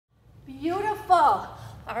Beautiful. All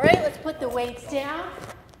right, let's put the weights down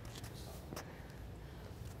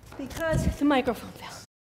because the microphone fell.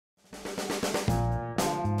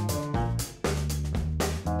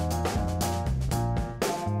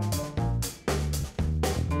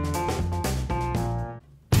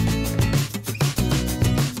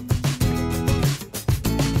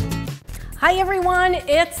 Hi everyone,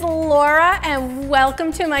 it's Laura and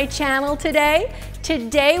welcome to my channel today.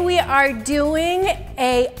 Today we are doing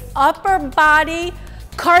a upper body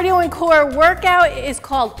cardio and core workout. It is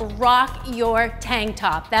called Rock Your Tank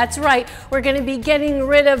Top. That's right, we're gonna be getting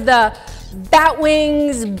rid of the bat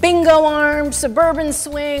wings, bingo arms, suburban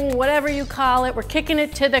swing, whatever you call it. We're kicking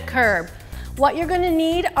it to the curb. What you're gonna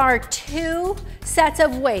need are 2 sets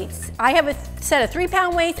of weights. I have a set of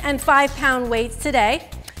 3-pound weights and 5-pound weights today.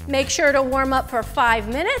 Make sure to warm up for 5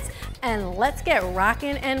 minutes and let's get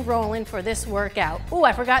rocking and rolling for this workout. Oh,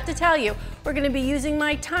 I forgot to tell you, we're gonna be using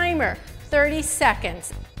my timer, 30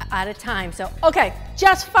 seconds at a time. So, okay,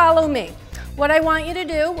 just follow me. What I want you to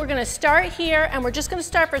do, we're gonna start here and we're just gonna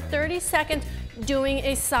start for 30 seconds doing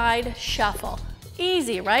a side shuffle.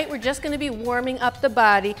 Easy, right? We're just gonna be warming up the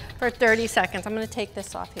body for 30 seconds. I'm gonna take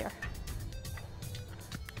this off here.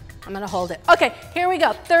 I'm gonna hold it. Okay, here we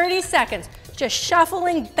go, 30 seconds. Just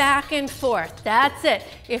shuffling back and forth, that's it.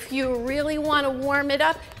 If you really wanna warm it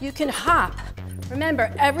up, you can hop.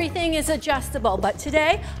 Remember, everything is adjustable, but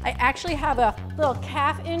today I actually have a little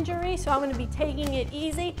calf injury, so I'm gonna be taking it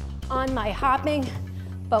easy on my hopping.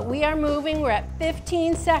 But we are moving, we're at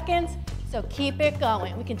 15 seconds, so keep it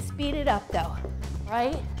going. We can speed it up though,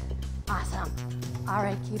 right? Awesome. All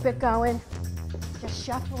right, keep it going. Just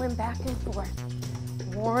shuffling back and forth.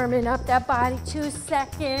 Warming up that body, 2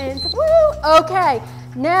 seconds. Woo! Okay,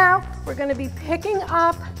 now we're gonna be picking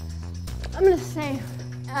up, I'm gonna say,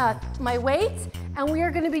 my weights, and we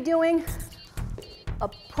are gonna be doing a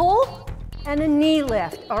pull and a knee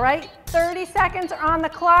lift, all right? 30 seconds are on the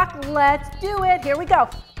clock, let's do it. Here we go.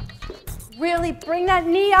 Really bring that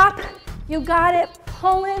knee up. You got it,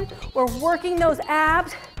 pulling. We're working those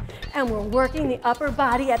abs, and we're working the upper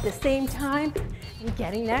body at the same time and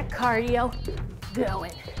getting that cardio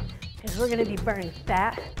going, because we're gonna be burning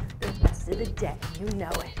fat the rest of the day, you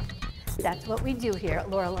know it. That's what we do here at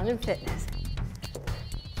Laura London Fitness.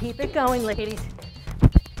 Keep it going, ladies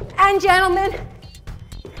and gentlemen.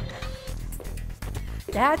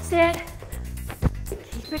 That's it.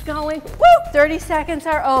 Keep it going. Woo! 30 seconds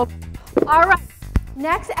are over. All right,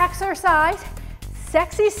 next exercise,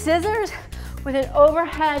 sexy scissors with an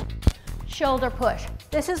overhead shoulder push.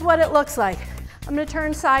 This is what it looks like. I'm gonna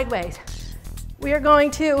turn sideways. We are going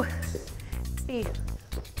to be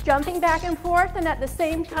jumping back and forth and at the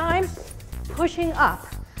same time pushing up.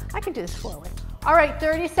 I can do this forward. All right,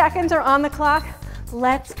 30 seconds are on the clock.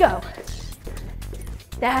 Let's go.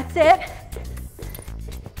 That's it.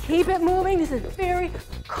 Keep it moving. This is very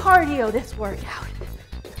cardio, this workout.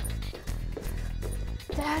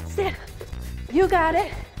 That's it. You got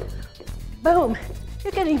it. Boom. You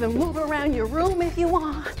can even move around your room if you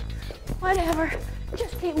want. Whatever.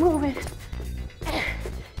 Just keep moving.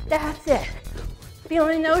 That's it.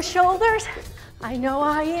 Feeling those shoulders? I know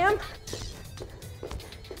I am.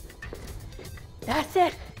 That's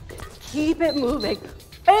it. Keep it moving.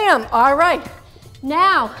 Bam! All right.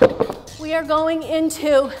 Now we are going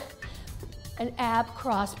into an ab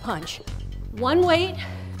cross punch. 1 weight.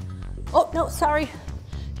 Oh, no, sorry.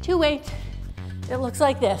 2 weights. It looks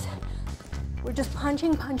like this. We're just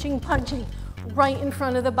punching, punching, punching right in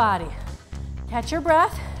front of the body. Catch your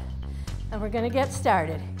breath, and we're gonna get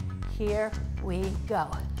started. Here we go.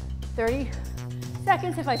 30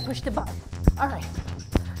 seconds if I push the button. All right,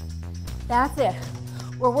 that's it.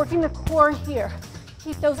 We're working the core here.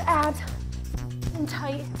 Keep those abs in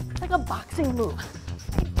tight, like a boxing move.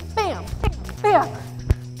 Bam, bam,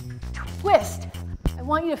 twist. I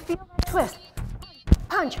want you to feel that twist.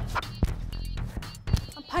 Punch.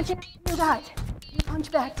 I'm punching at you guys. You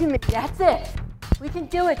punch back to me, that's it. We can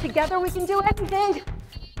do it, together we can do anything.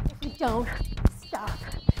 If we don't stop.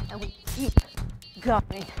 And we keep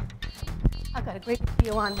going. I've got a great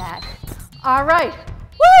video on that. All right,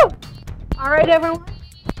 woo! All right, everyone,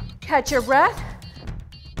 catch your breath,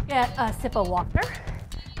 get a sip of water,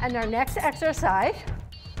 and our next exercise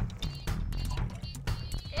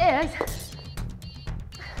is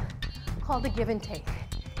called the give and take.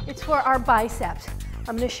 It's for our biceps.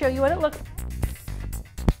 I'm gonna show you what it looks like.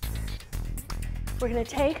 We're gonna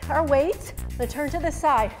take our weights, I'm gonna turn to the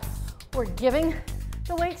side. We're giving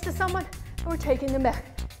the weights to someone, and we're taking them back.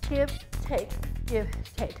 Give, take, give,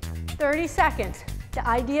 take. 30 seconds. The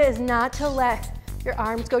idea is not to let your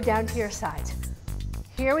arms go down to your sides.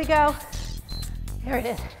 Here we go. Here it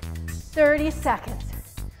is. 30 seconds,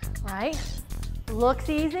 right? Looks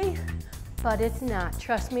easy, but it's not.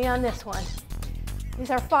 Trust me on this one.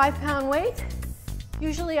 These are 5-pound weights.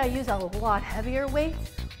 Usually I use a lot heavier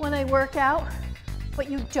weights when I work out, but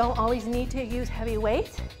you don't always need to use heavy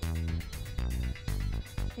weights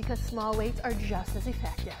because small weights are just as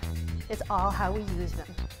effective. It's all how we use them.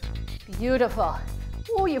 Beautiful.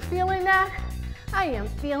 Oh, you feeling that? I am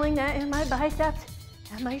feeling that in my biceps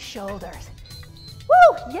and my shoulders.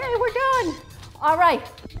 Woo, yay, we're done. All right,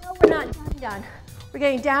 no, we're not done. We're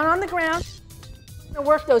getting down on the ground. We're gonna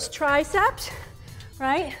work those triceps,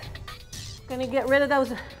 right? Gonna get rid of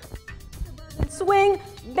those swing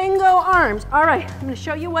bingo arms. All right, I'm gonna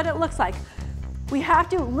show you what it looks like. We have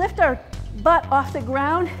to lift our butt off the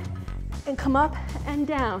ground and come up and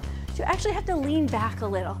down. So you actually have to lean back a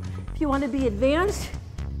little. If you want to be advanced,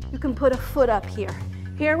 you can put a foot up here.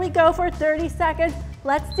 Here we go for 30 seconds.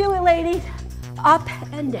 Let's do it, ladies. Up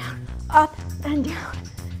and down, up and down.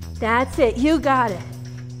 That's it, you got it.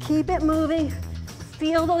 Keep it moving.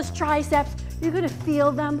 Feel those triceps. You're gonna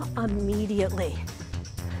feel them immediately.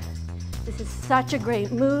 This is such a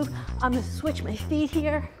great move. I'm gonna switch my feet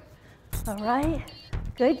here. All right,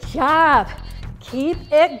 good job.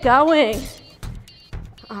 Keep it going.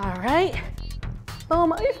 All right,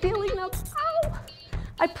 boom, are you feeling them? Ow!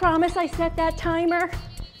 I promise I set that timer.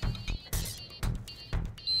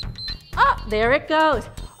 Oh, there it goes.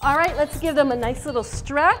 All right, let's give them a nice little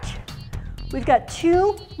stretch. We've got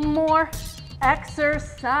 2 more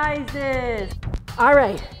exercises. All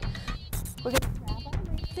right, we're gonna grab our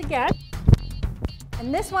weights again.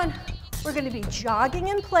 And this one, we're gonna be jogging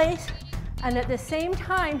in place, and at the same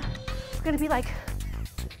time, we're gonna be like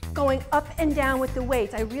going up and down with the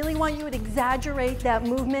weights. I really want you to exaggerate that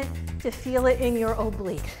movement to feel it in your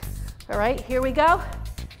obliques. All right, here we go.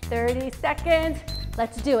 30 seconds,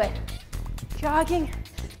 let's do it. Jogging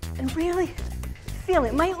and really feel it.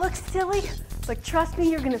 It might look silly, but trust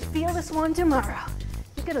me, you're gonna feel this one tomorrow.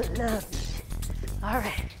 You're gonna love me. All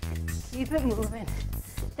right, keep it moving.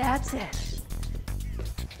 That's it.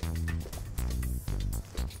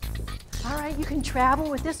 All right, you can travel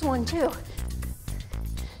with this one too.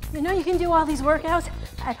 You know you can do all these workouts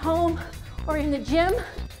at home or in the gym.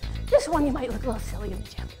 This one you might look a little silly in the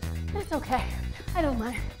gym. That's okay, I don't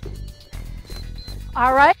mind.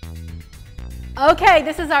 All right. Okay,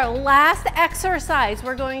 this is our last exercise.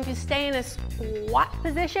 We're going to stay in a squat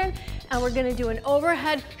position and we're gonna do an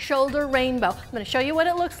overhead shoulder rainbow. I'm gonna show you what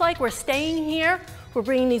it looks like. We're staying here. We're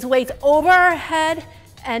bringing these weights over our head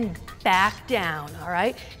and back down, all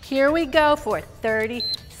right? Here we go for 30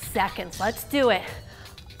 seconds. Let's do it.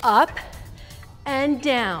 Up and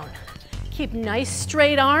down. Keep nice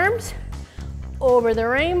straight arms over the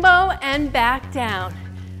rainbow and back down.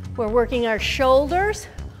 We're working our shoulders,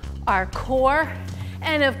 our core,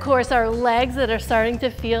 and of course our legs that are starting to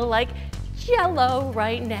feel like jello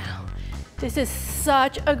right now. This is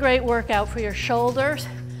such a great workout for your shoulders.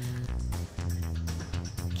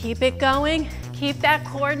 Keep it going. Keep that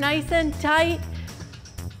core nice and tight.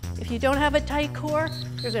 If you don't have a tight core,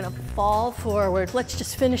 you're gonna fall forward. Let's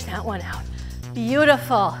just finish that one out.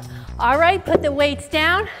 Beautiful. All right, put the weights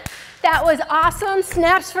down. That was awesome.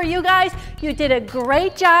 Snaps for you guys. You did a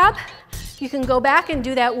great job. You can go back and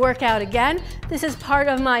do that workout again. This is part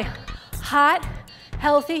of my Hot,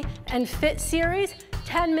 Healthy, and Fit series.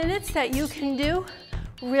 10 minutes that you can do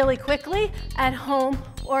really quickly at home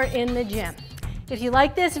or in the gym. If you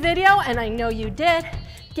like this video, and I know you did,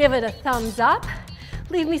 give it a thumbs up.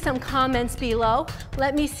 Leave me some comments below.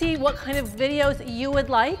 Let me see what kind of videos you would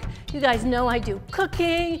like. You guys know I do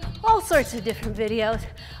cooking, all sorts of different videos.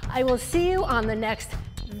 I will see you on the next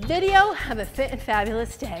video. Have a fit and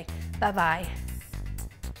fabulous day. Bye-bye.